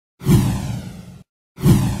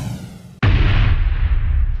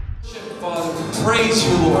praise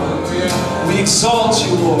you, Lord. We exalt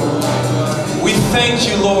you, Lord. We thank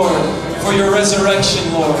you, Lord, for your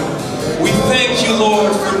resurrection, Lord. We thank you,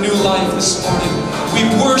 Lord, for new life this morning. We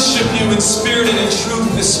worship you in spirit and in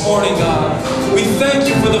truth this morning, God. We thank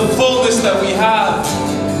you for the fullness that we have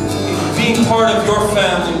in being part of your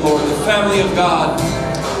family, Lord, the family of God.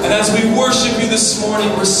 And as we worship you this morning,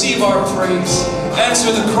 receive our praise.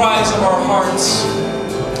 Answer the cries of our hearts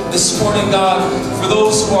this morning, God, for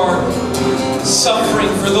those who are suffering,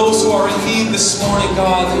 for those who are in need this morning,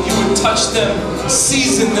 God, that you would touch them,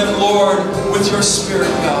 season them, Lord, with your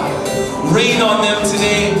Spirit, God. Rain on them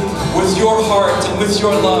today with your heart and with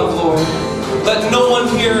your love, Lord. Let no one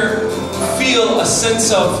here feel a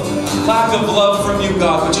sense of lack of love from you,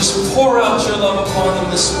 God, but just pour out your love upon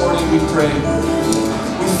them this morning, we pray.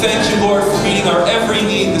 We thank you, Lord, for meeting our every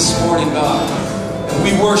need this morning, God. And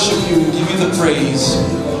we worship you and give you the praise.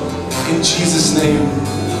 In Jesus' name,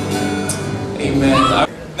 amen.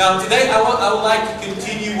 Now today I would like to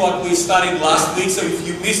continue what we studied last week. So if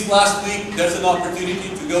you missed last week, there's an opportunity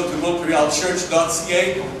to go to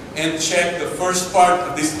montrealchurch.ca and check the first part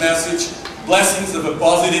of this message, Blessings of a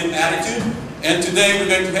Positive Attitude. And today we're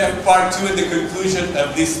going to have part 2 at the conclusion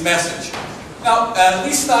of this message. Now,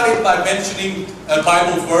 we started by mentioning a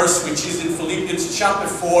Bible verse which is in Philippians chapter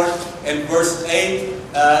 4 and verse 8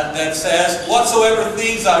 that says, whatsoever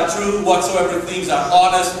things are true, whatsoever things are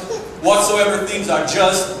honest, whatsoever things are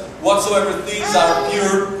just, whatsoever things are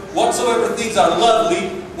pure, whatsoever things are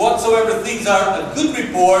lovely, whatsoever things are a good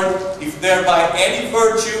report, if there by any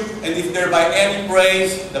virtue and if there by any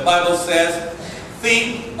praise, the Bible says,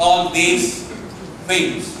 think on these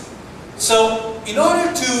things. So, in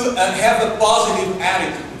order to have a positive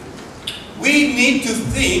attitude, we need to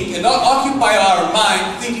think and occupy our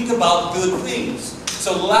mind thinking about good things.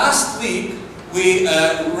 So last week, we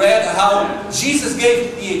read how Jesus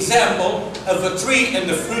gave the example of a tree and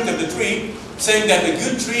the fruit of the tree, saying that the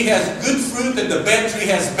good tree has good fruit and the bad tree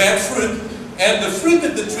has bad fruit. And the fruit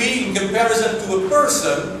of the tree, in comparison to a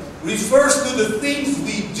person, refers to the things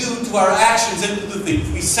we do, to our actions, and to the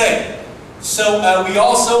things we say. So we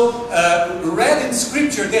also read in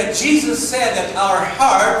Scripture that Jesus said that our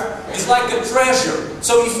heart is like a treasure.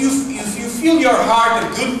 So if you fill your heart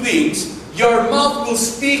with good things, your mouth will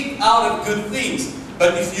speak out of good things.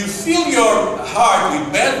 But if you fill your heart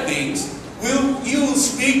with bad things, you will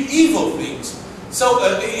speak evil things. So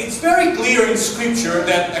it's very clear in Scripture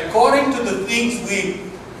that according to the things we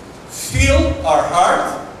fill our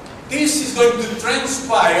heart, this is going to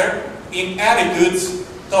transpire in attitudes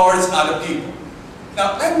towards other people.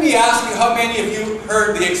 Now, let me ask you, how many of you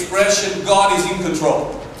heard the expression, God is in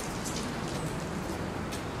control?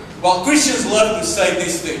 Well, Christians love to say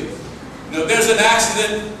this thing. You know, there's an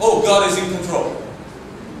accident, oh, God is in control.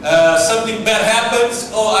 Something bad happens,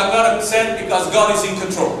 oh, I'm not upset because God is in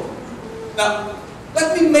control. Now,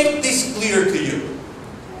 let me make this clear to you.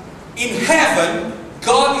 In heaven,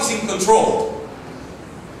 God is in control.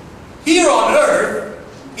 Here on earth,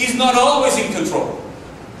 He's not always in control.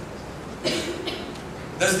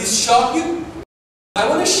 Does this shock you? I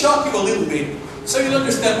want to shock you a little bit so you'll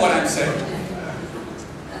understand what I'm saying.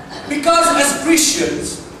 Because as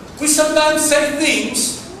Christians, we sometimes say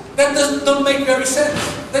things that don't make very sense.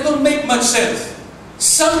 They don't make much sense.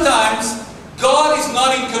 Sometimes God is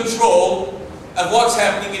not in control of what's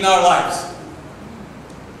happening in our lives.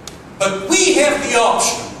 But we have the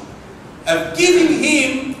option of giving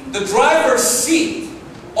Him the driver's seat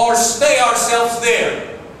or stay ourselves there.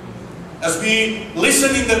 As we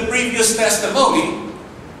listened in the previous testimony,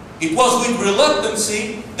 it was with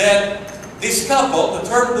reluctancy that this couple, the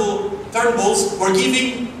Turnbulls, were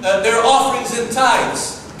giving their offerings and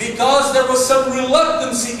tithes because there was some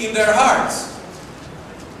reluctancy in their hearts.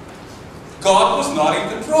 God was not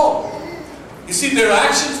in control. You see, their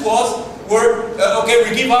actions were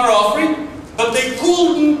okay, we give our offering, but they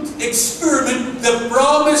couldn't experiment the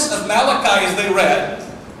promise of Malachi as they read,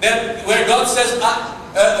 that where God says,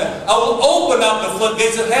 I will open up the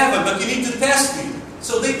floodgates of heaven, but you need to test me.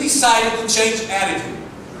 So they decided to change attitude.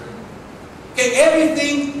 Okay,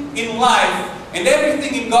 everything in life and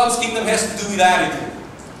everything in God's kingdom has to do with attitude.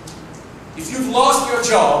 If you've lost your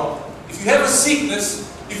job, if you have a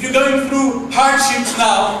sickness, if you're going through hardships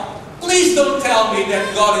now, please don't tell me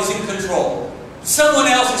that God is in control. Someone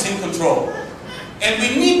else is in control. And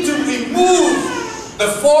we need to remove the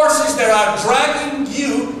forces that are dragging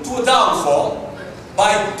you to a downfall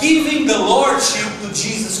by giving the Lordship to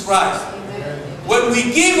Jesus Christ. When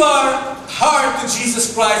we give our heart to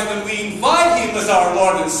Jesus Christ, when we invite Him as our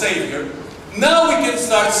Lord and Savior, now we can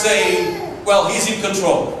start saying, well, He's in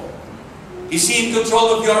control. Is He in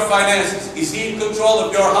control of your finances? Is He in control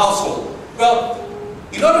of your household? Well,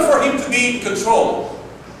 in order for Him to be in control,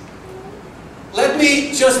 let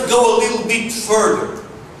me just go a little bit further.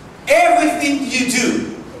 Everything you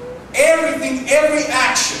do, every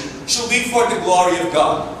action should be for the glory of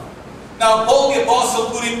God. Now, Paul the Apostle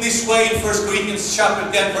put it this way in 1 Corinthians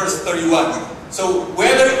chapter 10, verse 31. So,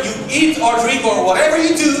 whether you eat or drink or whatever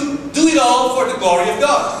you do it all for the glory of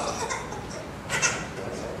God.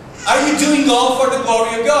 Are you doing all for the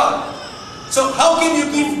glory of God? So, how can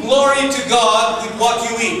you give glory to God with what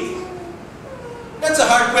you eat? That's a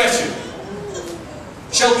hard question.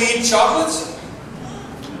 Shall we eat chocolates?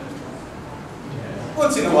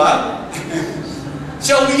 Once in a while.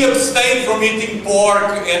 Shall we abstain from eating pork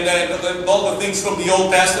and all the things from the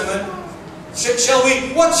Old Testament?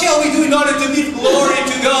 What shall we do in order to give glory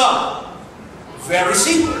to God? Very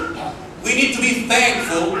simple. We need to be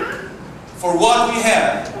thankful for what we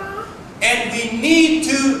have. And we need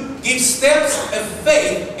to give steps of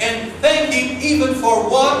faith and thank Him even for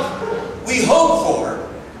what we hope for.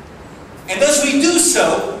 And as we do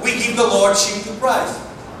so, we give the Lordship to Christ.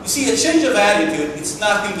 You see, a change of attitude, it's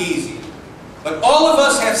nothing easy. But all of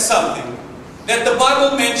us have something that the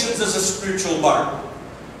Bible mentions as a spiritual mark.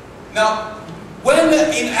 Now, when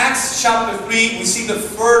in Acts chapter 3 we see the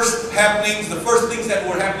first happenings, the first things that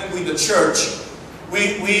were happening with the church,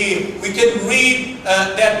 we can read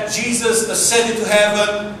that Jesus ascended to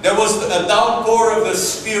heaven. There was a downpour of the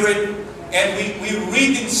Spirit. And we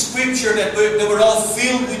read in Scripture that they were all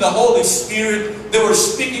filled with the Holy Spirit. They were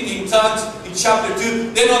speaking in tongues in chapter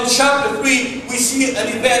 2. Then on chapter 3, we see an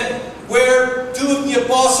event where two of the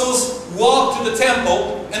apostles walked to the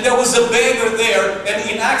temple, and there was a beggar there. And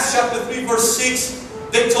in Acts chapter 3, verse 6,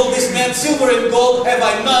 they told this man, "Silver and gold have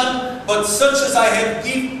I none, but such as I have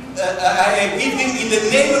given in the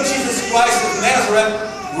name of Jesus Christ of Nazareth,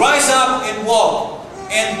 rise up and walk."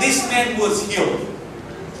 And this man was healed.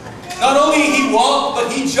 Not only he walked,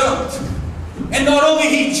 but he jumped. And not only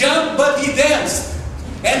he jumped, but he danced.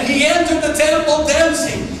 And he entered the temple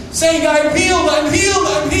dancing, saying, "I'm healed, I'm healed,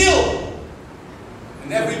 I'm healed."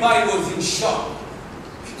 And everybody was in shock.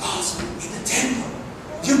 Because in the temple,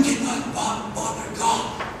 you cannot bother God.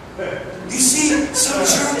 You see, some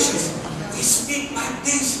churches, we speak like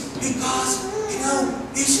this because,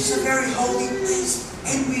 this is a very holy place.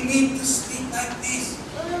 And we need to speak like this.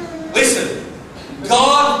 Listen,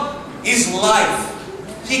 God is life.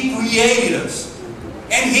 He created us.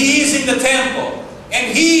 And He is in the temple.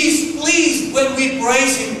 And He is pleased when we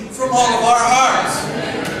praise Him from all of our hearts.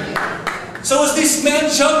 So as this man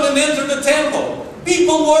jumped and entered the temple,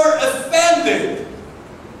 people were offended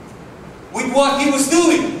with what he was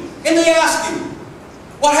doing. And they asked him,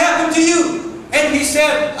 "What happened to you?" And he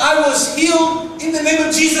said, "I was healed in the name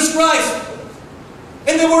of Jesus Christ."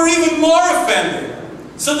 And they were even more offended.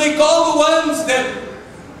 So they called the ones that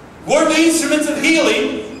were the instruments of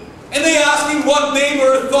healing, and they asked him, "What name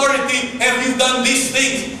or authority have you done these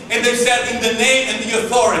things?" And they said, "In the name and the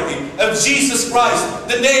authority of Jesus Christ,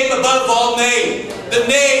 the name above all names, the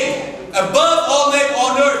name above all names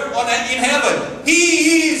on earth, in heaven.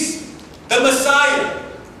 He is the Messiah.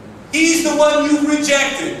 He is the one you've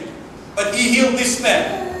rejected." But He healed this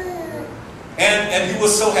man. And he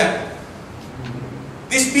was so happy.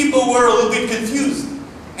 These people were a little bit confused.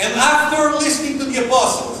 And after listening to the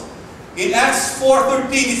apostles, in Acts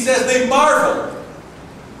 4:13, it says they marveled.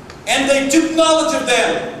 And they took knowledge of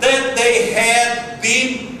them that they had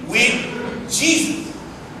been with Jesus.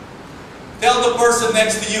 Tell the person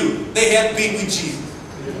next to you, they had been with Jesus.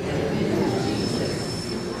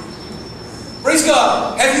 Praise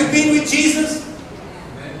God. Have you been with Jesus?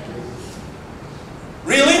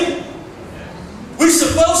 Really? We're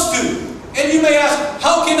supposed to. And you may ask,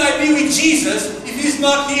 how can I be with Jesus if He's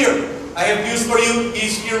not here? I have news for you.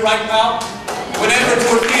 He's here right now. Whenever two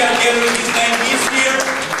or three are gathered in His name, He's here.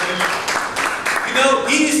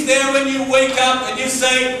 He is there when you wake up and you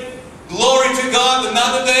say, "Glory to God,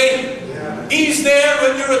 another day." He is there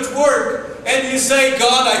when you're at work and you say,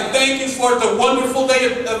 "God, I thank You for the wonderful day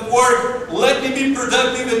of work. Let me be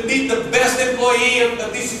productive and be the best employee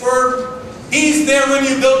of this firm." He is there when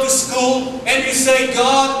you go to school and you say,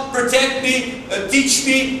 "God, protect me, teach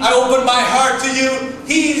me, I open my heart to You."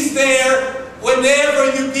 He is there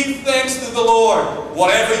whenever you give thanks to the Lord.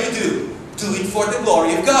 Whatever you do it for the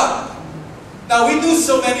glory of God. Now, we do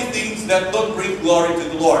so many things that don't bring glory to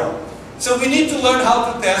the Lord. So we need to learn how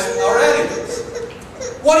to test our attitudes.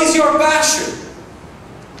 What is your passion?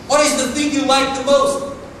 What is the thing you like the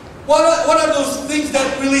most? What are those things that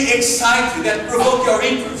really excite you, that provoke your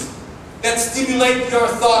interest, that stimulate your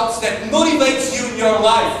thoughts, that motivates you in your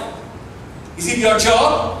life? Is it your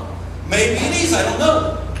job? Maybe it is, I don't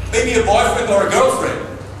know. Maybe a boyfriend or a girlfriend.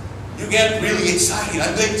 you get really excited.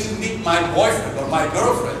 I'm going to meet my boyfriend or my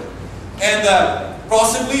girlfriend. And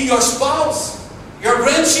possibly your spouse, your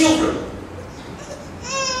grandchildren.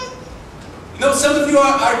 You know, some of you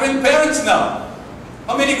are grandparents now.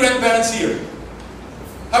 How many grandparents here?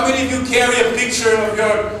 How many of you carry a picture of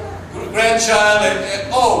your grandchild?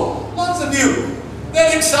 Oh, lots of you.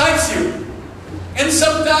 That excites you. And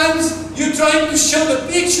sometimes you're trying to show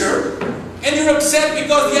the picture and you're upset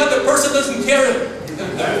because the other person doesn't care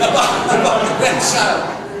about the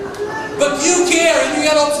grandchild. But you care and you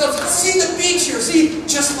get upset. See the picture, see,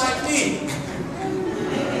 just like me.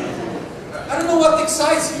 I don't know what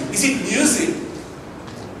excites you. Is it music?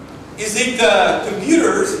 Is it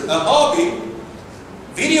computers, a hobby?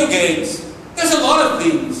 Video games? There's a lot of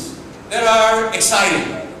things that are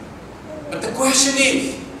exciting. But the question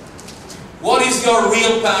is, what is your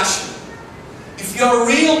real passion? If your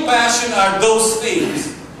real passion are those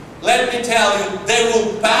things, let me tell you, they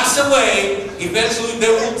will pass away, eventually they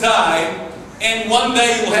will die, and one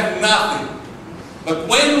day you will have nothing. But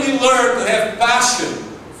when we learn to have passion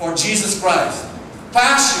for Jesus Christ,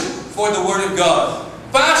 passion for the Word of God,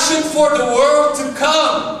 passion for the world to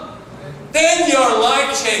come, then your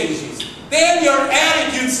life changes. Then your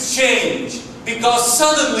attitudes change. Because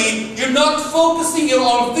suddenly you're not focusing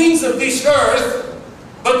on things of this earth,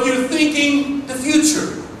 but you're thinking the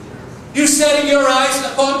future. You're setting your eyes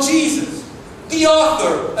upon Jesus, the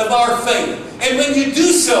author of our faith. And when you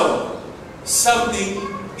do so, something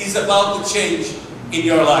is about to change in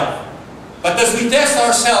your life. But as we test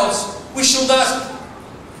ourselves, we should ask,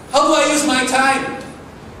 how do I use my time?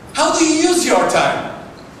 How do you use your time?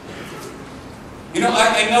 You know,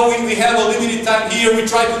 I know we have a limited time here. We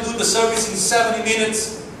try to do the service in 70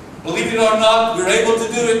 minutes. Believe it or not, we're able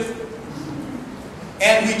to do it.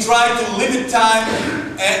 And we try to limit time.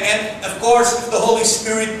 And of course, if the Holy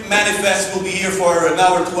Spirit manifests, we'll be here for an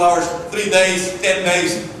hour, 2 hours, 3 days, 10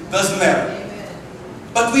 days. Doesn't matter.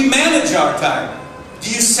 But we manage our time. Do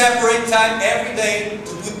you separate time every day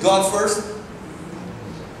to put God first?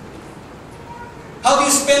 How do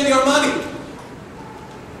you spend your money?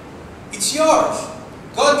 It's yours.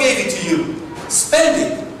 God gave it to you. Spend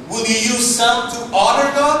it. Will you use some to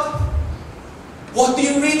honor God? What do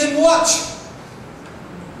you read and watch?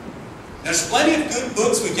 There's plenty of good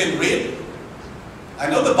books we can read. I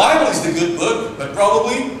know the Bible is the good book, but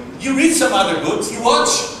probably you read some other books, you watch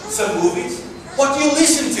some movies. What do you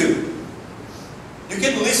listen to? You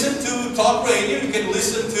can listen to talk radio, you can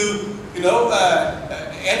listen to, you know,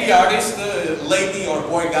 any artist, Lady or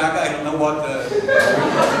Boy Gaga, I don't know what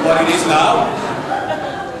it is now.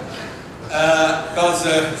 Because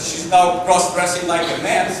she's now cross-dressing like a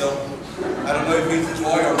man, so I don't know if it's a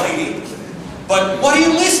boy or lady. But what are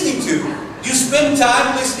you listening to? Do you spend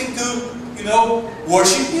time listening to, you know,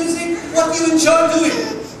 worship music? What do you enjoy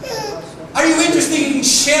doing? Are you interested in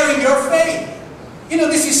sharing your faith? You know,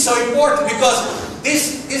 this is so important because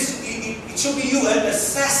it should be you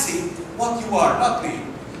assessing what you are, not me.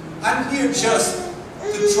 I'm here just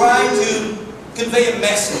to try to convey a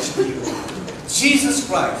message to you. Jesus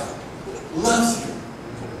Christ loves you.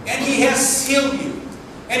 And He has sealed you.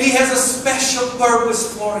 And He has a special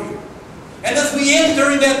purpose for you. And as we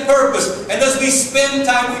enter in that purpose, and as we spend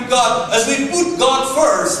time with God, as we put God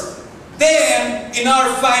first, then in our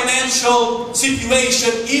financial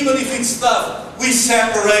situation, even if it's tough, we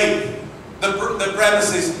separate the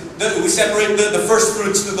premises, we separate the first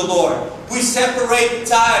fruits to the Lord. We separate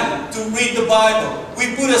time to read the Bible.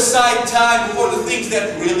 We put aside time for the things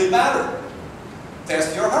that really matter.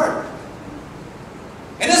 Test your heart.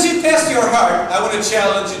 And as you test your heart, I want to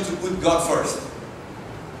challenge you to put God first.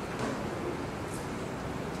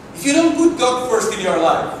 If you don't put God first in your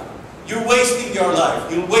life, you're wasting your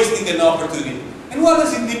life. You're wasting an opportunity. And what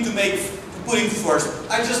does it mean to put Him first?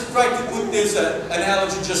 I just try to put this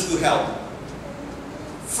analogy just to help.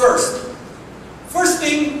 First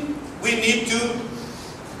thing, we need to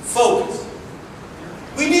focus.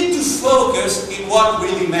 We need to focus in what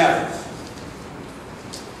really matters.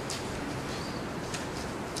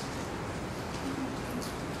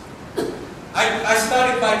 I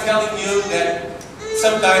started by telling you that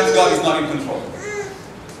sometimes God is not in control.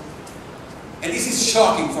 And this is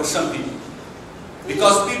shocking for some people.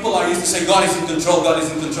 Because people are used to say, God is in control, God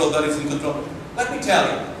is in control, God is in control. Let me tell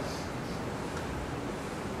you.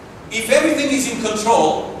 If everything is in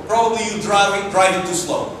control, probably you drive it too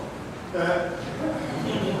slow.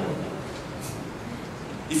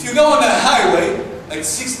 If you go on a highway, like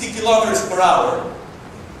 60 kilometers per hour,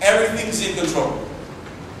 everything is in control.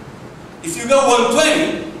 If you go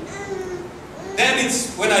 120, then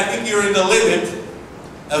it's when I think you're in the limit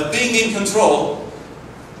of being in control.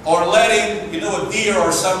 or letting, a deer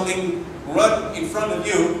or something run in front of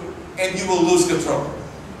you, and you will lose control.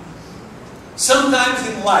 Sometimes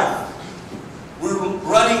in life, we're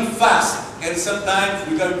running fast, and sometimes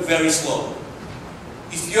we're going very slow.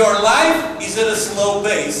 If your life is at a slow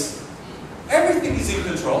pace, everything is in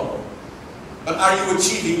control. But are you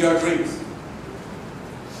achieving your dreams?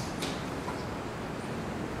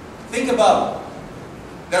 Think about it.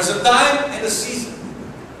 There's a time and a season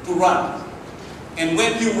to run. And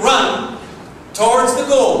when you run towards the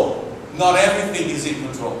goal, not everything is in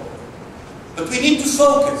control. But we need to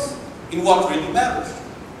focus in what really matters.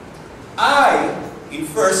 I, in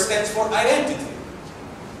first, stands for identity.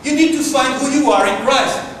 You need to find who you are in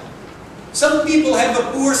Christ. Some people have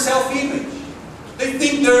a poor self-image. They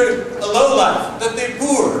think they're a lowlife, that they're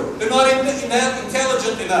poor, they're not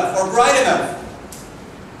intelligent enough or bright enough.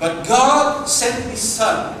 But God sent His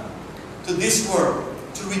Son to this world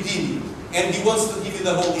to redeem you. And He wants to give you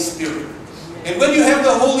the Holy Spirit. And when you have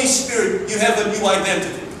the Holy Spirit, you have a new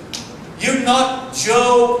identity. You're not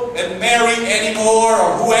Joe and Mary anymore,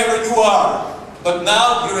 or whoever you are. But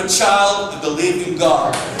now you're a child of the living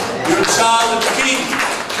God. You're a child of the King.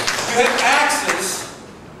 You have access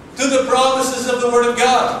to the promises of the Word of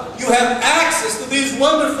God. You have access to these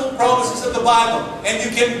wonderful promises of the Bible. And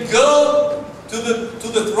you can go to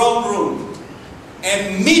the throne room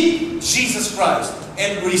and meet Jesus Christ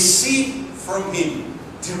and receive from Him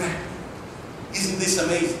directly. Isn't this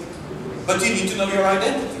amazing? But you need to know your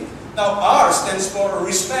identity. Now, R stands for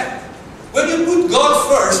respect. When you put God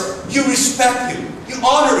first, you respect Him, you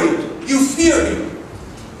honor Him, you fear Him.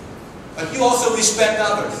 But you also respect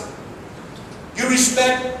others. You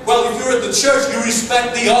respect, well, if you're at the church, you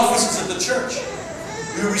respect the offices of the church.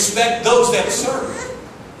 You respect those that serve.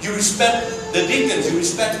 You respect the deacons, you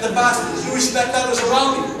respect the pastors, you respect others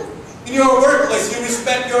around you. In your workplace, you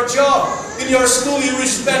respect your job. In your school, you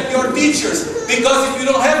respect your teachers. Because if you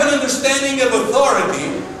don't have an understanding of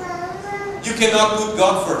authority, you cannot put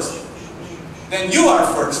God first. Then you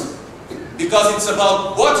are first. Because it's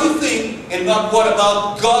about what you think and not what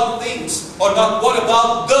about God thinks. Or not what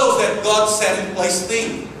about those that God set in place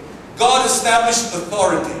think. God established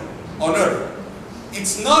authority on earth.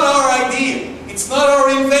 It's not our idea. It's not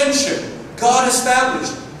our invention. God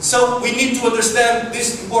established. So we need to understand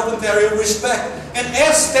this important area of respect. And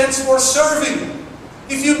S stands for serving.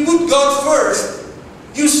 If you put God first,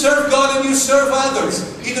 you serve God and you serve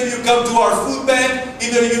others. Either you come to our food bank,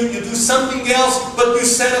 either you do something else, but you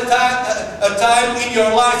set a time in your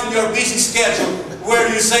life, in your busy schedule,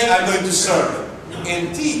 where you say, I'm going to serve.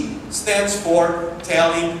 And T stands for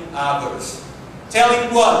telling others.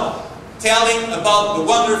 Telling what? Telling about the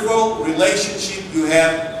wonderful relationship you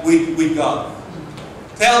have with God.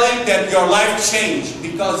 Telling that your life changed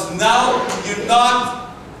because now you're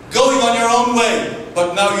not going on your own way,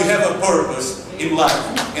 but now you have a purpose in life.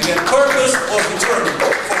 And that purpose was determined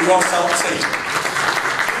for your salvation.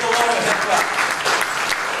 Give the Lord a hand clap.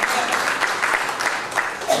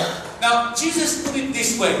 Now, Jesus put it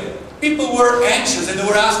this way. People were anxious and they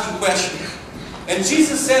were asking questions. And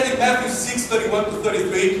Jesus said in Matthew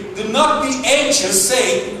 6:31-33, do not be anxious,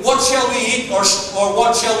 saying, what shall we eat, or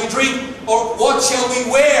what shall we drink, or what shall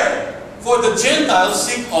we wear? For the Gentiles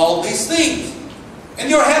seek all these things. And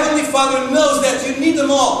your heavenly Father knows that you need them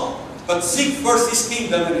all. But seek first His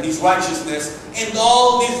kingdom and His righteousness, and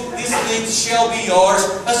all these things shall be yours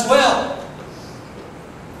as well.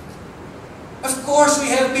 Of course we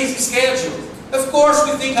have busy schedules. Of course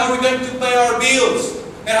we think how we're going to pay our bills,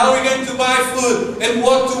 and how we're going to buy food, and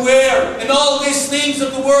what to wear, and all these things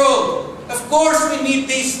of the world. Of course we need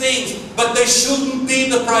these things, but they shouldn't be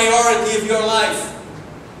the priority of your life.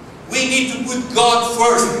 We need to put God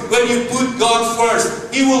first. When you put God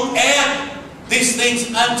first, He will add these things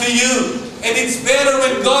unto you. And it's better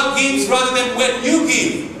when God gives rather than when you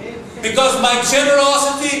give. Because my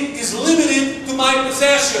generosity is limited to my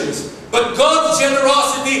possessions. But God's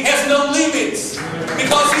generosity has no limits.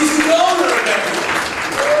 Because He's the owner of everything.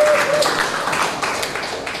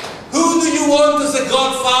 Who do you want as a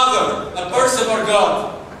Godfather? A person or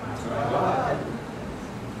God?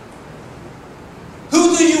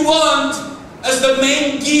 Who do you want as the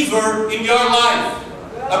main giver in your life?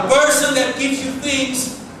 A person that gives you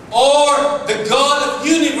things, or the God of the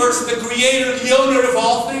universe, the creator, the owner of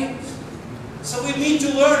all things? So we need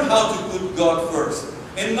to learn how to put God first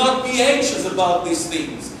and not be anxious about these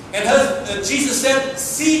things. And as Jesus said,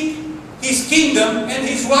 seek His kingdom and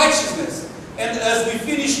His righteousness. And as we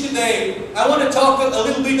finish today, I want to talk a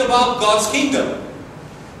little bit about God's kingdom.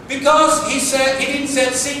 Because He didn't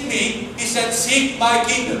say seek me, He said seek my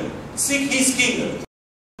kingdom. Seek His kingdom.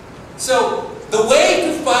 So, the way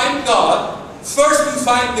to find God, first you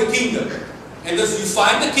find the kingdom. And as you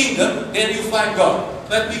find the kingdom, then you find God.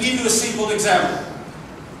 Let me give you a simple example.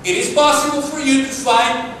 It is possible for you to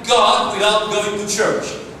find God without going to church.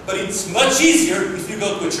 But it's much easier if you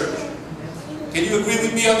go to a church. Can you agree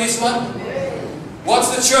with me on this one?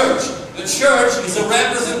 What's the church? The church is a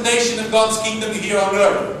representation of God's kingdom here on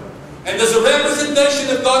earth. And as a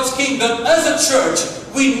representation of God's kingdom, as a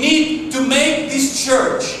church, we need to make this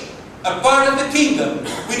church a part of the kingdom.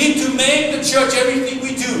 We need to make the church everything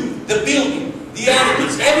we do, the building, the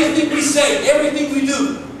attitudes, everything we say, everything we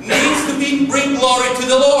do needs to bring glory to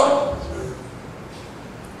the Lord.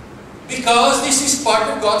 Because this is part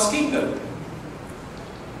of God's kingdom.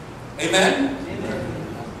 Amen?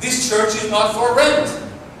 This church is not for rent.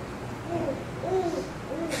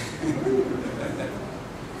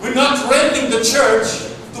 We're not renting the church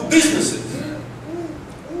to businesses.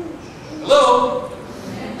 Hello?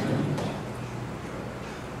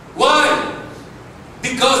 Why?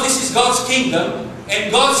 Because this is God's kingdom,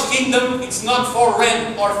 and God's kingdom, it's not for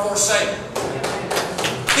rent or for sale.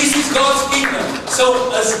 This is God's kingdom.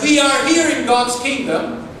 So as we are here in God's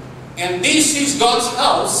kingdom, and this is God's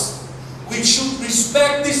house, we should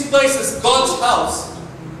respect this place as God's house.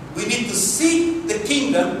 We need to seek the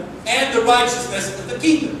kingdom and the righteousness of the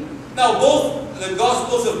kingdom. Now, both the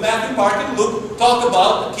Gospels of Matthew, Mark, and Luke talk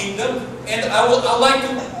about the kingdom, and I'd like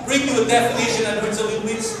to bring you a definition. I know it's a little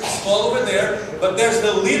bit small over there, but there's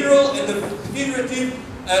the literal and the figurative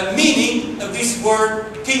meaning of this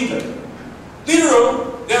word kingdom.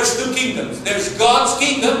 Literal, there's two kingdoms. There's God's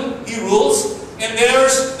kingdom, He rules, and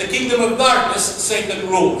there's the kingdom of darkness, Satan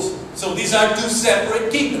rules. So these are two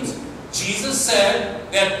separate kingdoms. Jesus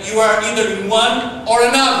said that you are either in one or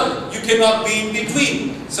another. You cannot be in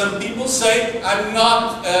between. Some people say, I'm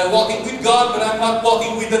not walking with God, but I'm not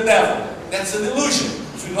walking with the devil. That's an illusion.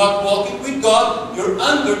 If you're not walking with God, you're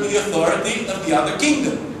under the authority of the other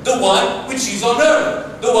kingdom. The one which is on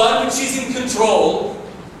earth. The one which is in control,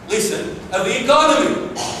 listen, of the economy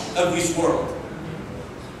of this world.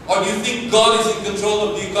 Or do you think God is in control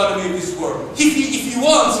of the economy of this world? If He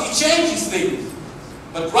wants, He changes things.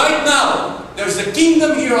 But right now, there's a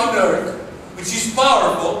kingdom here on earth which is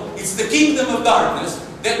powerful. It's the kingdom of darkness.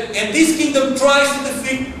 And this kingdom tries to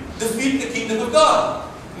defeat the kingdom of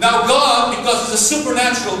God. Now God, because He's a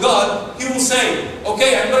supernatural God, He will say,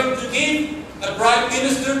 okay, I'm going to give a prime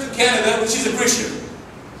minister to Canada which is a Christian.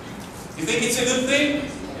 You think it's a good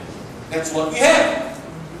thing? That's what we have.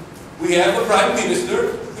 We have a prime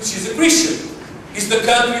minister which is a Christian. Is the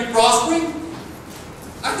country prospering?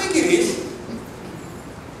 I think it is.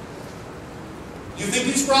 You think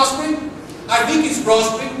it's prospering? I think it's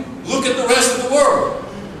prospering. Look at the rest of the world.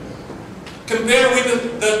 Compare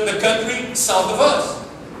with the country south of us.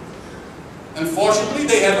 Unfortunately,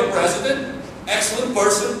 they have a president, excellent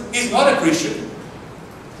person. He's not a Christian.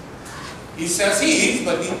 He says he is,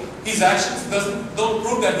 but his actions don't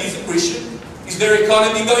prove that he's a Christian. Is their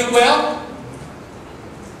economy going well?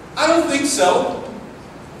 I don't think so.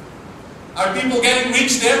 Are people getting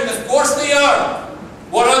rich there? Of course they are.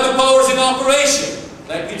 What are the powers in operation?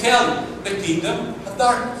 Let me tell you, the kingdom of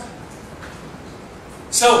darkness.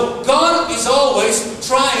 So God is always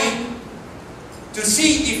trying to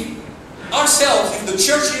see if ourselves, if the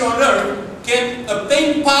church here on earth, can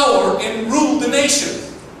obtain power and rule the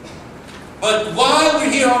nations. But while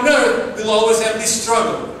we're here on earth, we'll always have this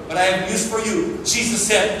struggle. But I have news for you. Jesus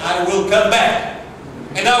said, I will come back,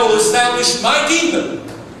 and I will establish my kingdom.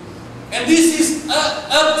 And this is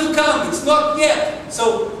up to come. It's not yet.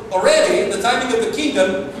 So already, the timing of the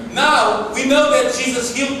kingdom, now we know that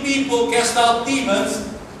Jesus healed people, cast out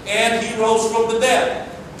demons, and He rose from the dead.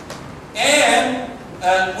 And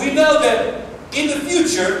we know that in the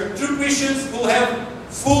future, true Christians will have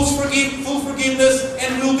full forgiveness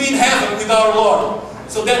and will be in heaven with our Lord.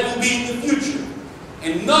 So that will be in the future.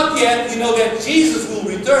 And not yet, we know that Jesus will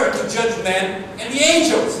return to judge men and the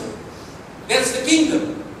angels. That's the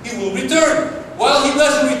kingdom. He will return. While He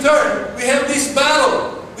doesn't return, we have this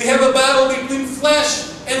battle. We have a battle between flesh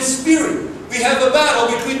and spirit. We have a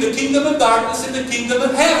battle between the kingdom of darkness and the kingdom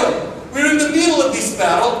of heaven. We're in the middle of this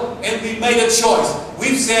battle, and we've made a choice.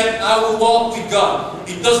 We've said, I will walk with God.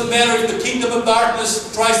 It doesn't matter if the kingdom of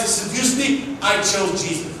darkness tries to seduce me. I chose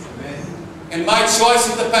Jesus. Amen. And my choice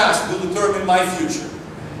in the past will determine my future.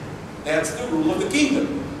 That's the rule of the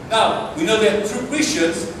kingdom. Now, we know that true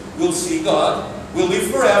Christians will see God, will live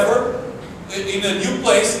forever in a new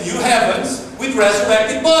place, new heavens, with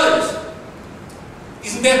resurrected bodies.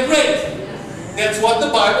 Isn't that great? That's what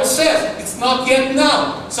the Bible says. It's not yet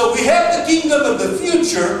now. So we have the kingdom of the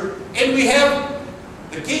future, and we have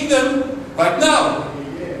the kingdom right now.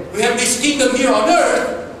 We have this kingdom here on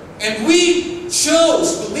earth, and we chose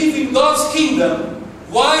kingdom,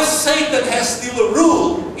 why Satan has still a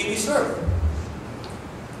rule in this earth?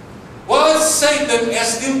 Why Satan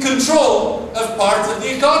has still control of parts of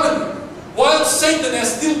the economy? Why Satan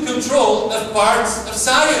has still control of parts of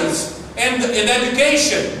science and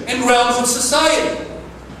education and realms of society?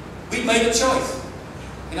 We made a choice.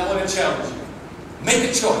 And I want to challenge you. Make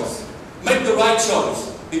a choice. Make the right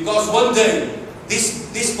choice. Because one day,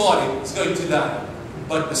 this body is going to die.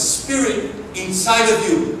 But the spirit inside of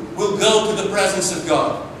you will go to the presence of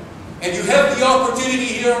God. And you have the opportunity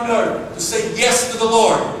here on earth to say yes to the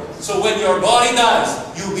Lord. So when your body dies,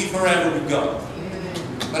 you'll be forever with God.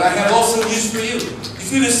 But I have also news for you.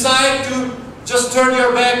 If you decide to just turn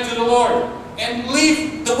your back to the Lord and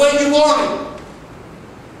live the way you want it,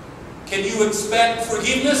 can you expect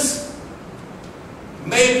forgiveness?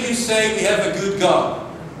 Maybe you say we have a good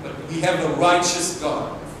God, but we have a righteous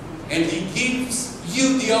God. And He gives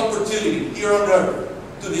you the opportunity here on earth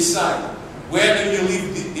to decide whether you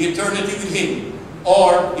live the eternity with Him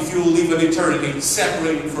or if you will live an eternity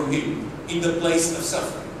separated from Him in the place of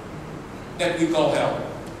suffering that we call hell.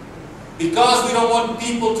 Because we don't want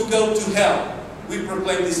people to go to hell, we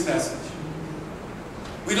proclaim this message.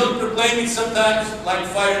 We don't proclaim it sometimes like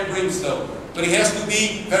fire and brimstone, but it has to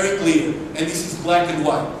be very clear, and this is black and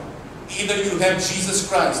white. Either you have Jesus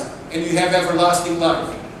Christ and you have everlasting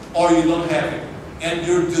life, or you don't have it, and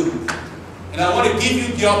you're doomed. And I want to give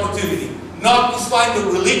you the opportunity not to find a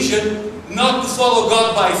religion, not to follow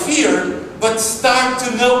God by fear, but start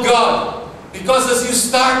to know God. Because as you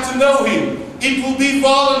start to know Him, it will be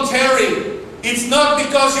voluntary. It's not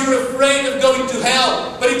because you're afraid of going to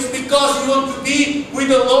hell, but it's because you want to be with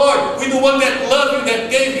the Lord, with the one that loved you,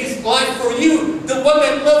 that gave His life for you, the one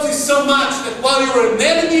that loves you so much that while you were an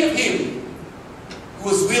enemy of Him, He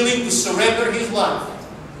was willing to surrender His life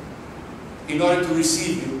in order to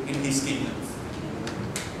receive you in His kingdom.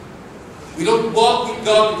 We don't walk with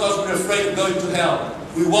God because we're afraid of going to hell.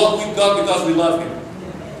 We walk with God because we love Him.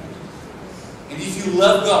 And if you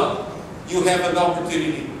love God, you have an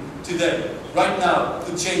opportunity today, right now,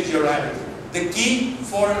 to change your attitude. The key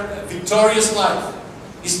for a victorious life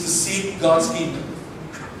is to seek God's kingdom.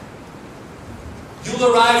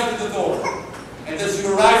 You'll arrive at the door. And as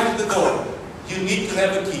you arrive at the door, you need to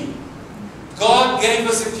have a key. God gave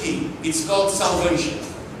us a key. It's called salvation.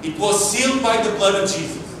 It was sealed by the blood of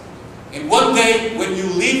Jesus. And one day, when you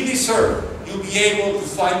leave this earth, you'll be able to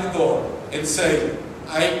find the door and say,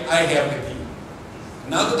 I have the key.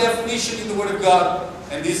 Now the definition in the Word of God,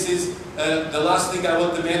 and this is the last thing I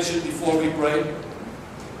want to mention before we pray.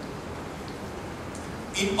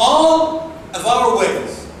 In all of our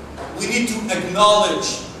ways, we need to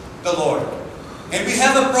acknowledge the Lord. And we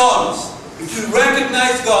have a promise. If we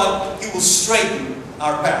recognize God, He will straighten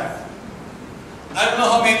our path. I don't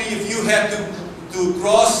know how many of you had to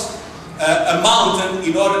cross a mountain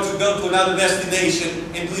in order to go to another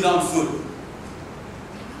destination and do it on foot.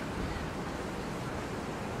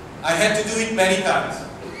 I had to do it many times.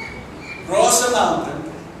 Cross a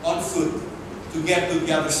mountain on foot to get to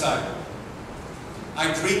the other side.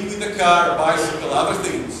 I treat with a car, a bicycle, other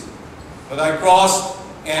things. But I crossed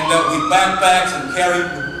and with backpacks and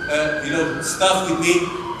carrying stuff with me,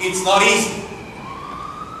 it's not easy.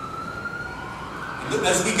 And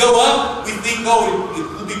as we go up, we think, oh,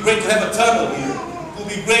 it would be great to have a tunnel here. It would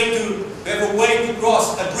be great to have a way to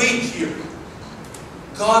cross, a bridge here.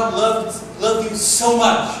 God loved you so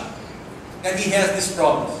much that He has this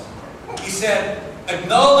promise. He said,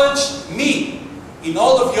 acknowledge me in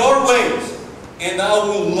all of your ways, and I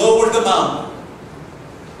will lower the mountain.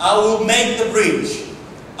 I will make the bridge.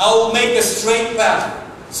 I will make a straight path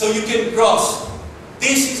so you can cross.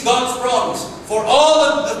 This is God's promise for all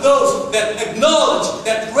of those that acknowledge,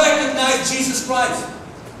 that recognize Jesus Christ.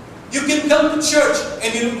 You can come to church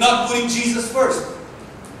and you're not putting Jesus first.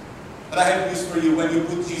 But I have news for you when you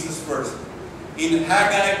put Jesus first. In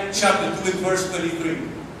Haggai chapter 2 and verse 23,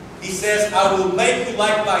 He says, I will make you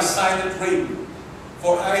like my silent ring,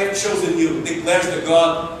 for I have chosen you, declares the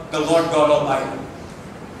Lord God Almighty.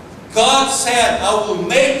 God said, I will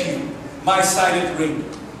make you my silent ring.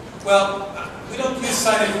 Well, we don't use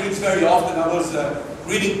silent rings very often. I was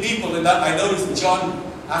reading people and I noticed John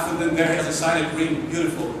Affendenberg has a silent ring.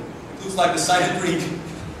 Beautiful. It looks like a silent ring.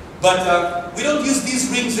 But we don't use these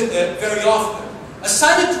rings very often. A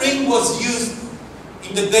silent ring was used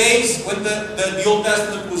in the days when the Old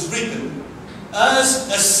Testament was written. As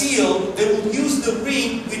a seal, they would use the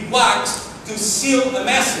ring with wax to seal a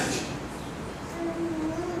message.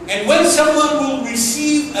 And when someone will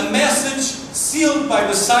receive a message sealed by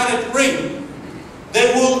the silent ring,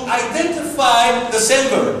 they will identify the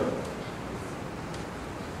sender.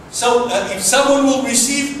 So if someone will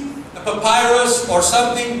receive a papyrus or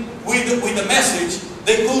something with a message,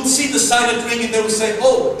 they could see the signet ring and they would say,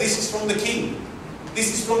 oh, this is from the king.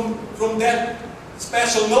 This is from that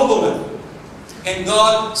special nobleman. And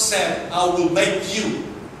God said, I will make you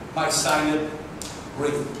my signet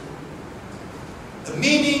ring. The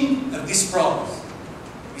meaning of this promise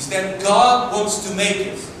is that God wants to make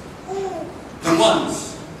us the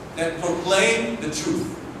ones that proclaim the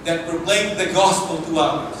truth, that proclaim the gospel to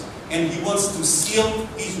others. And He wants to seal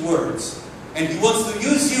His words. And He wants to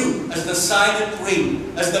use you as the signet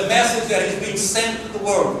ring, as the message that is being sent to the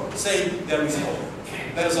world, saying there is hope.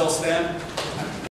 Let us all stand.